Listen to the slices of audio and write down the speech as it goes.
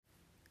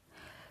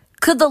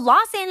Could the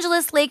Los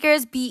Angeles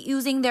Lakers be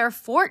using their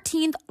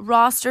 14th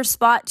roster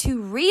spot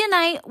to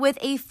reunite with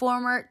a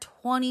former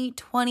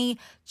 2020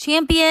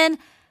 champion?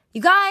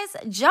 You guys,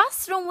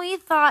 just when we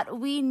thought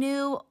we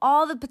knew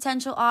all the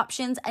potential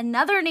options,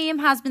 another name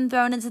has been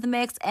thrown into the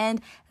mix,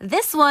 and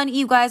this one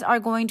you guys are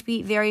going to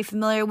be very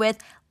familiar with.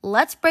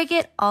 Let's break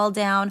it all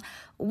down.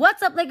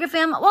 What's up, Laker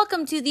fam?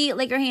 Welcome to the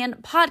Laker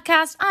Hand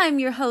podcast. I'm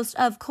your host,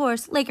 of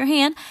course, Laker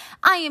Hand.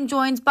 I am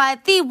joined by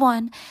the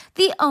one,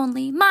 the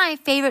only, my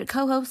favorite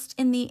co-host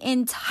in the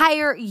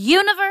entire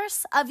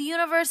universe of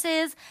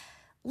universes,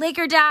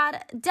 Laker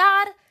Dad.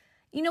 Dad,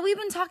 you know, we've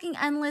been talking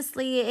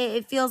endlessly,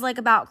 it feels like,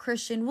 about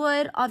Christian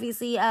Wood,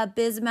 obviously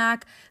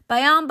Bismack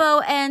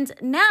Biyombo, and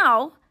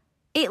now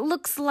it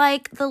looks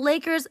like the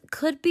Lakers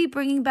could be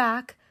bringing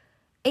back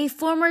a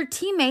former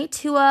teammate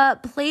who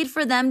played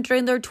for them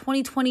during their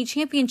 2020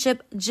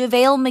 championship,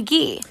 Javale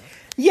McGee.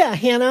 Yeah,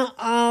 Hannah,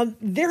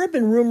 there have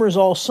been rumors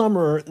all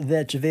summer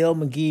that Javale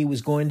McGee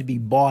was going to be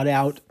bought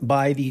out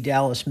by the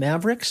Dallas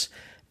Mavericks,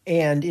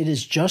 and it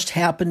has just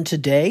happened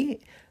today.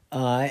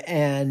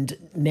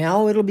 And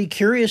now it'll be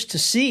curious to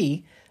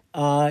see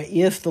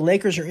if the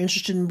Lakers are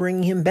interested in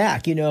bringing him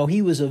back. You know,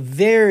 he was a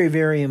very,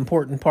 very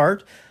important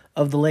part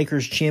of the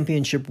Lakers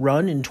championship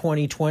run in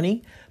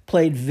 2020.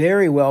 Played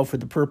very well for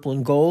the purple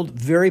and gold.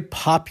 Very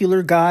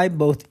popular guy,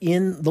 both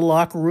in the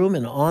locker room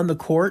and on the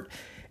court.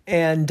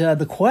 And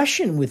the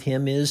question with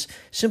him is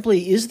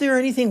simply, is there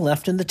anything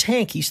left in the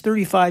tank? He's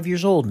 35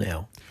 years old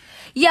now.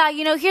 Yeah,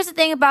 you know, here's the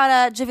thing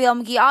about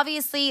JaVale McGee.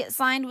 Obviously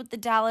signed with the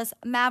Dallas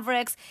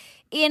Mavericks.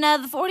 In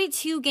the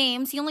 42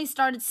 games, he only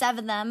started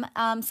seven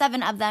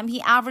of them.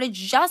 He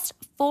averaged just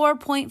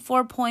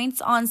 4.4 points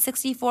on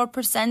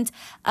 64%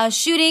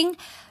 shooting,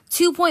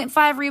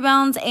 2.5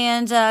 rebounds,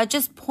 and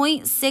just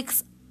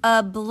 0.6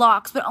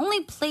 blocks, but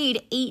only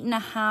played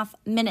 8.5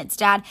 minutes,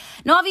 Dad.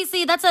 Now,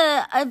 obviously, that's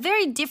a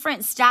very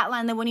different stat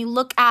line than when you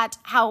look at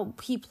how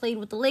he played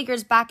with the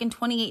Lakers back in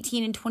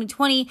 2018 and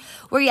 2020,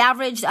 where he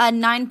averaged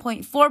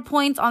 9.4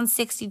 points on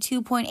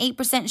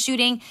 62.8%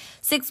 shooting,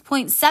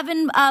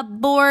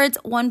 6.7 boards,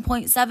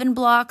 1.7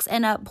 blocks,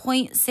 and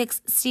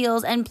 0.6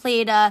 steals, and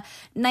played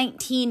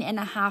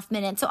 19.5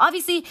 minutes. So,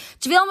 obviously,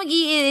 JaVale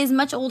McGee is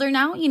much older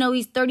now. You know,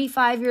 he's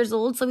 35 years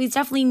old, so he's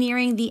definitely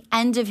nearing the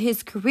end of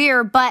his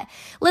career, but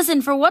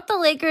listen, for what the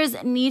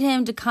Lakers need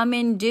him to come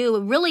in and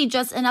do, really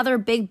just another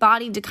big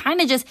body to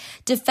kind of just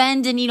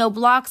defend and, you know,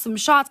 block some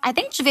shots, I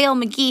think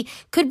JaVale McGee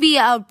could be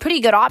a pretty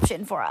good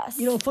option for us.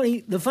 You know,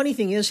 the funny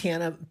thing is,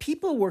 Hannah,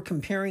 people were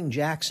comparing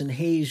Jackson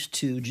Hayes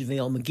to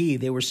JaVale McGee.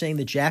 They were saying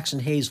that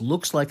Jackson Hayes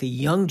looks like a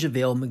young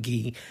JaVale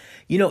McGee.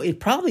 You know, it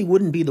probably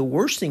wouldn't be the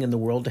worst thing in the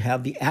world to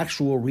have the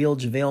actual real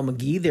JaVale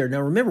McGee there. Now,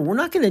 remember, we're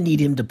not going to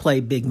need him to play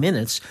big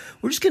minutes.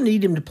 We're just going to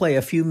need him to play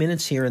a few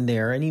minutes here and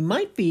there, and he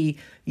might be,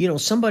 you know,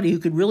 somebody who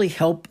could really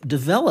help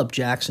develop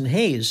Jackson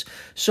Hayes.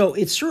 So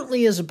it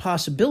certainly is a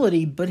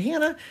possibility, but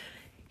Hannah,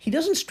 he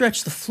doesn't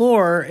stretch the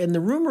floor, and the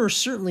rumor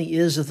certainly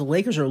is that the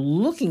Lakers are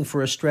looking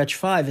for a stretch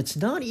five. It's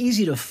not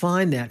easy to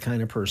find that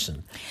kind of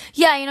person.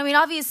 Yeah, you know, I mean,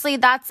 obviously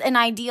that's an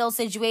ideal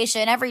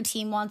situation. Every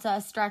team wants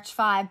a stretch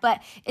five,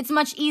 but it's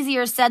much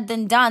easier said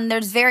than done.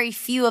 There's very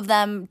few of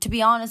them, to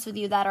be honest with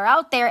you, that are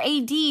out there.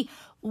 AD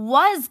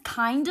was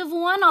kind of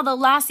one, although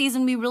last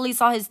season we really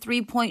saw his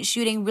three-point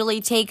shooting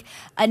really take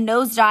a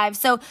nosedive.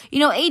 So, you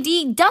know,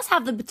 AD does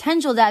have the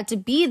potential to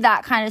be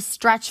that kind of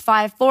stretch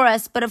five for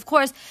us, but of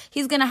course,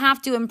 he's going to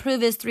have to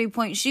improve his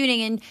three-point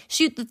shooting and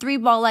shoot the three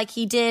ball like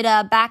he did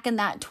back in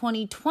that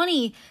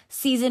 2020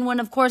 season when,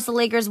 of course, the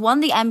Lakers won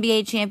the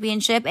NBA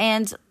championship.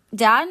 And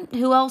Dad,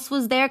 who else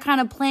was there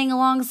kind of playing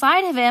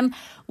alongside of him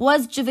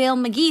was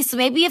JaVale McGee. So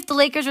maybe if the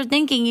Lakers are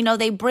thinking, you know,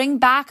 they bring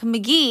back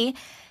McGee,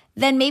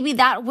 then maybe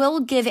that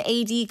will give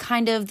AD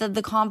kind of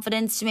the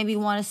confidence to maybe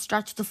want to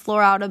stretch the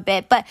floor out a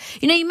bit. But,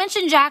 you know, you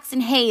mentioned Jackson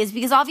Hayes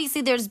because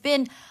obviously there's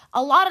been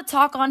a lot of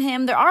talk on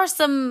him. There are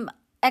some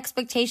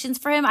expectations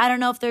for him. I don't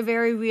know if they're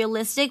very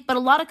realistic, but a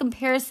lot of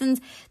comparisons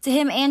to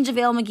him and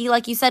JaVale McGee,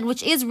 like you said,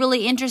 which is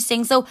really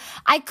interesting. So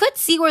I could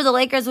see where the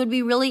Lakers would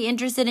be really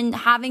interested in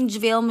having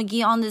JaVale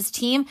McGee on this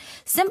team,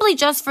 simply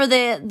just for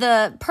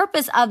the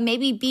purpose of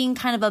maybe being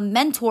kind of a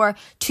mentor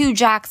to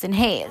Jackson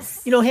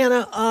Hayes. You know,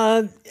 Hannah,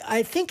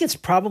 I think it's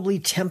probably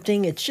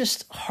tempting. It's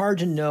just hard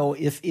to know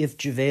if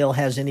JaVale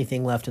has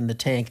anything left in the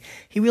tank.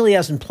 He really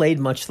hasn't played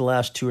much the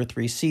last 2 or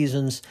 3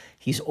 seasons.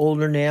 He's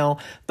older now.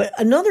 But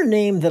another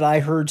name that I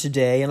heard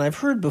today, and I've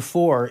heard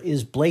before,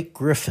 is Blake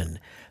Griffin.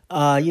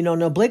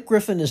 Now Blake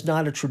Griffin is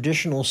not a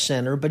traditional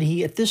center, but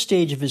he, at this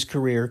stage of his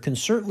career, can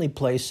certainly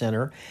play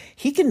center.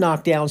 He can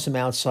knock down some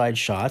outside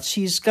shots.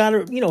 He's got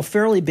a,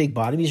 fairly big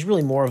body. He's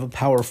really more of a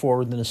power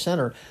forward than a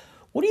center.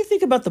 What do you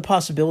think about the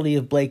possibility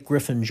of Blake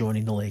Griffin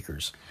joining the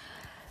Lakers?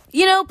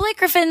 You know, Blake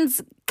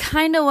Griffin's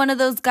kind of one of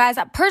those guys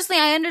that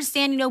personally I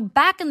understand,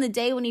 back in the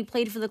day when he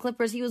played for the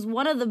Clippers, he was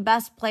one of the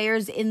best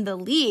players in the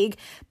league,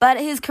 but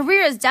his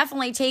career has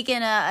definitely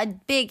taken a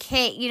big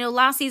hit.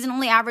 Last season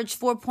only averaged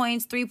 4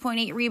 points,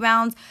 3.8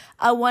 rebounds,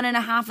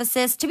 1.5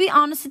 assists. To be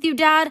honest with you,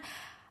 Dad,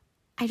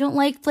 I don't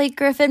like Blake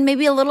Griffin.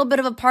 Maybe a little bit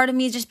of a part of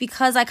me just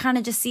because I kind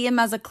of just see him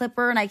as a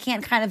Clipper and I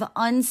can't kind of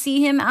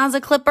unsee him as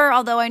a Clipper,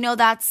 although I know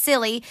that's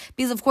silly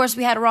because, of course,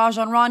 we had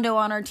Rajon Rondo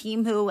on our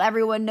team who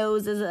everyone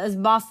knows as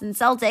Boston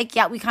Celtic,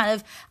 yet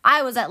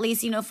I was at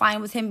least,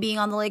 fine with him being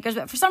on the Lakers.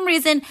 But for some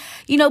reason,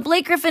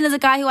 Blake Griffin is a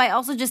guy who I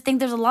also just think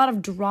there's a lot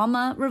of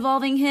drama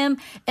revolving him.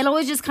 It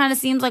always just kind of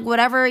seems like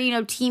whatever,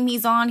 team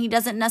he's on, he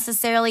doesn't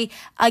necessarily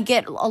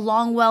get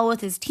along well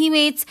with his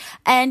teammates.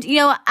 And,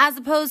 as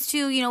opposed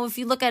to, if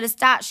you look at his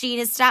stat sheet,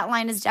 his stat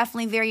line is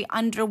definitely very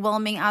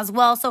underwhelming as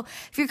well. So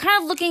if you're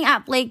kind of looking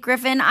at Blake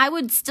Griffin, I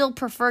would still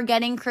prefer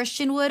getting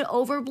Christian Wood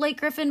over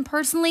Blake Griffin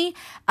personally.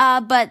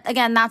 But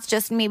again, that's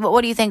just me. But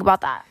what do you think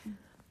about that?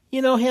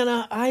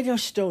 Hannah, I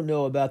just don't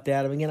know about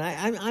that.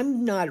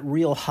 I'm not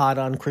real hot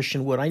on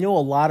Christian Wood. I know a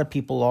lot of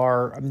people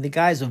are. The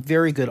guy's a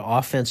very good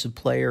offensive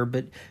player,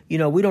 but,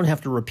 we don't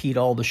have to repeat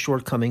all the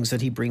shortcomings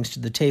that he brings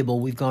to the table.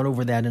 We've gone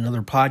over that in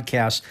other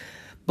podcasts.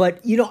 But,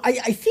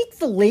 I think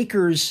the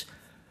Lakers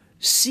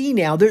see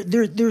now,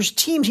 there's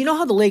teams,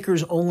 how the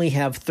Lakers only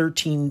have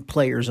 13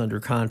 players under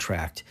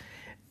contract.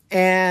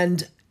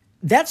 And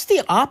that's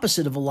the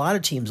opposite of a lot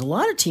of teams. A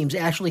lot of teams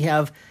actually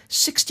have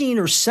 16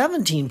 or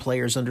 17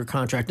 players under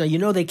contract.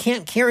 Now, they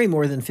can't carry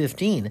more than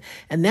 15.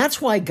 And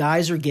that's why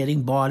guys are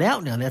getting bought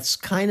out now. That's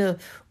kind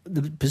of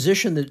the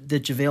position that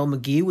JaVale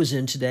McGee was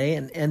in today.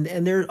 And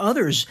there are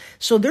others.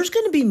 So there's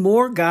going to be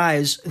more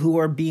guys who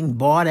are being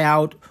bought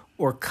out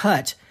or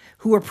cut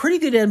who are pretty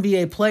good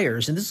NBA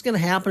players. And this is going to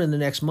happen in the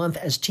next month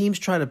as teams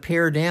try to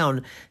pare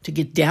down to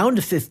get down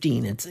to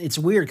 15. It's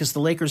weird because the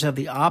Lakers have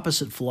the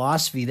opposite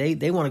philosophy.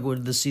 They want to go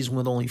into the season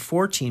with only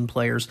 14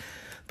 players.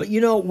 But,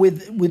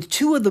 with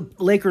two of the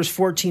Lakers'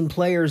 14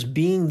 players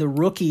being the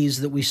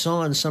rookies that we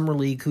saw in Summer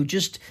League who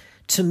just,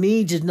 to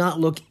me, did not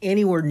look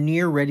anywhere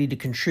near ready to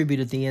contribute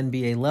at the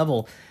NBA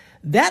level,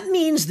 that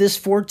means this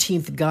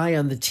 14th guy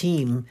on the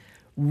team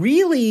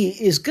really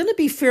is going to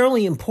be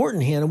fairly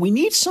important, Hannah. We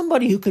need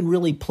somebody who can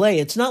really play.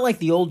 It's not like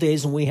the old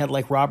days when we had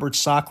like Robert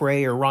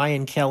Sacre or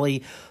Ryan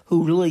Kelly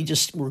who really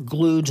just were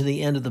glued to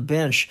the end of the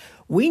bench.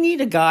 We need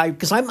a guy,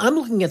 because I'm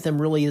looking at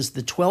them really as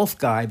the 12th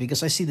guy,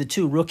 because I see the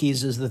two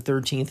rookies as the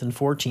 13th and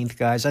 14th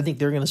guys. I think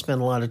they're going to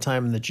spend a lot of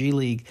time in the G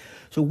League.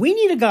 So we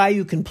need a guy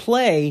who can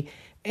play.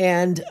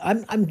 And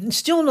I'm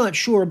still not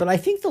sure, but I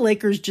think the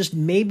Lakers just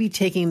may be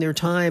taking their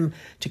time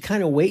to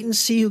kind of wait and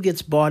see who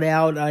gets bought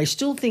out. I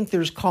still think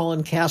there's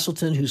Colin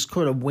Castleton who's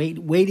kind of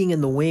waiting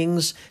in the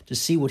wings to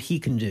see what he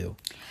can do.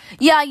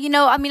 Yeah,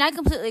 I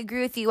completely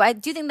agree with you. I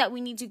do think that we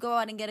need to go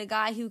out and get a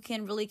guy who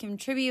can really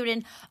contribute.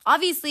 And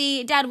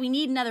obviously, Dad, we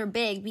need another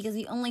big because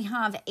we only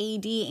have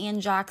AD and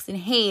Jackson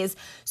Hayes.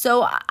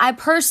 So I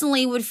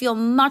personally would feel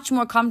much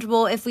more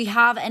comfortable if we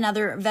have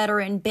another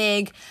veteran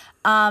big.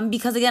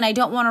 Because again, I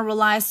don't want to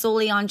rely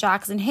solely on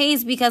Jackson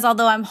Hayes because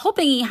although I'm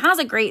hoping he has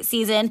a great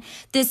season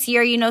this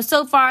year,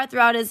 so far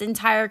throughout his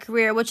entire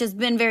career, which has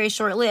been very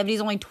short-lived,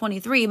 he's only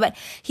 23, but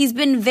he's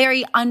been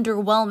very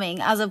underwhelming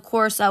as of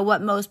course,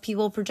 what most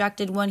people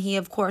projected when he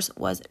of course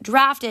was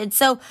drafted.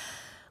 So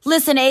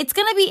listen, it's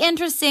going to be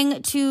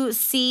interesting to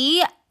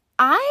see.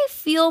 I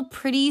feel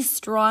pretty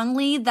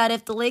strongly that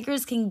if the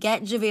Lakers can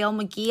get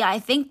JaVale McGee, I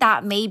think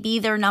that may be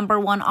their number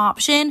one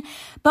option.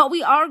 But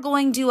we are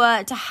going to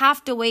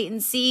have to wait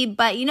and see.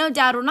 But,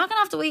 Dad, we're not going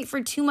to have to wait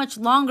for too much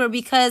longer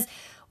because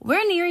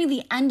we're nearing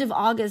the end of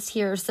August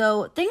here.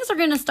 So things are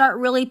going to start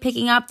really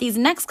picking up. These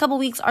next couple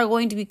weeks are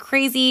going to be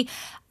crazy.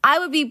 I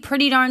would be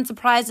pretty darn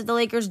surprised if the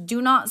Lakers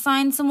do not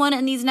sign someone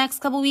in these next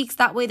couple weeks.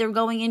 That way they're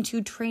going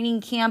into training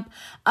camp,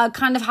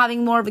 kind of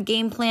having more of a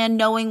game plan,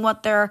 knowing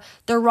what their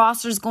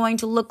roster is going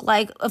to look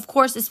like. Of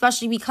course,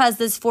 especially because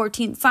this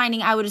 14th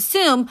signing, I would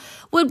assume,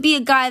 would be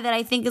a guy that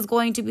I think is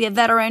going to be a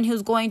veteran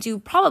who's going to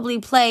probably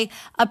play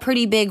a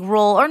pretty big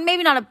role, or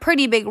maybe not a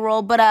pretty big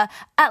role, but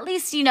at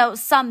least,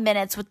 some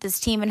minutes with this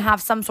team and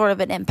have some sort of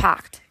an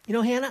impact.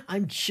 Hannah,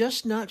 I'm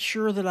just not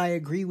sure that I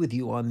agree with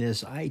you on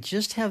this. I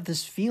just have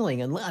this feeling,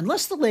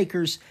 unless the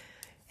Lakers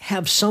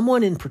have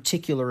someone in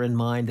particular in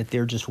mind that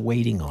they're just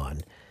waiting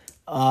on,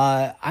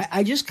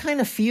 I just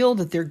kind of feel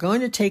that they're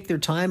going to take their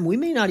time. We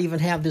may not even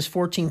have this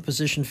 14th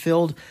position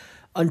filled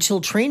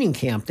until training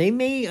camp. They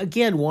may,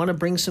 again, want to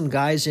bring some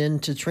guys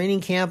into training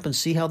camp and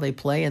see how they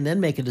play and then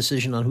make a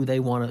decision on who they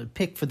want to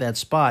pick for that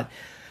spot.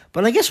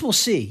 But I guess we'll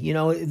see.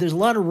 There's a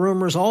lot of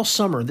rumors all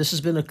summer. This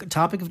has been a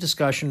topic of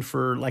discussion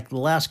for like the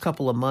last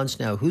couple of months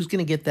now. Who's going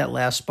to get that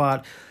last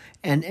spot?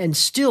 And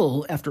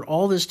still, after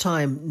all this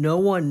time, no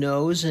one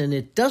knows. And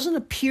it doesn't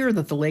appear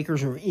that the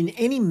Lakers are in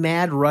any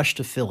mad rush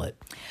to fill it.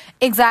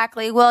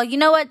 Exactly. Well, you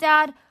know what,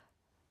 Dad?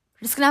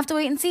 We're just going to have to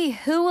wait and see.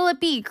 Who will it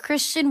be?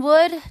 Christian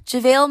Wood,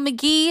 JaVale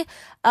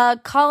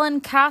McGee,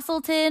 Colin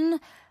Castleton,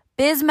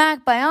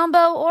 Bismack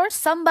Biyombo, or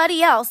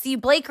somebody else.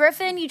 Blake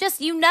Griffin,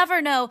 you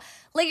never know.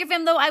 Laker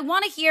fam, though, I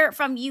want to hear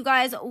from you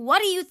guys.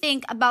 What do you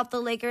think about the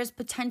Lakers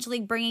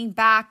potentially bringing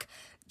back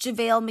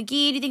JaVale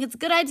McGee? Do you think it's a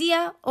good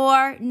idea?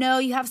 Or no,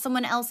 you have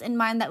someone else in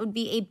mind that would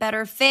be a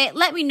better fit?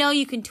 Let me know.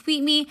 You can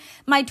tweet me.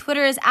 My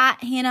Twitter is at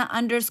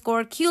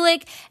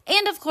Hannah_Kulik.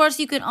 And of course,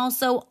 you can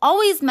also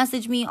always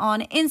message me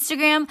on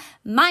Instagram.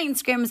 My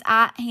Instagram is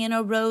at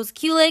Hannah Rose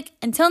Kulik.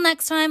 Until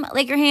next time,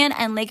 Laker Han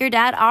and Laker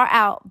Dad are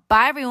out.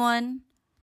 Bye, everyone.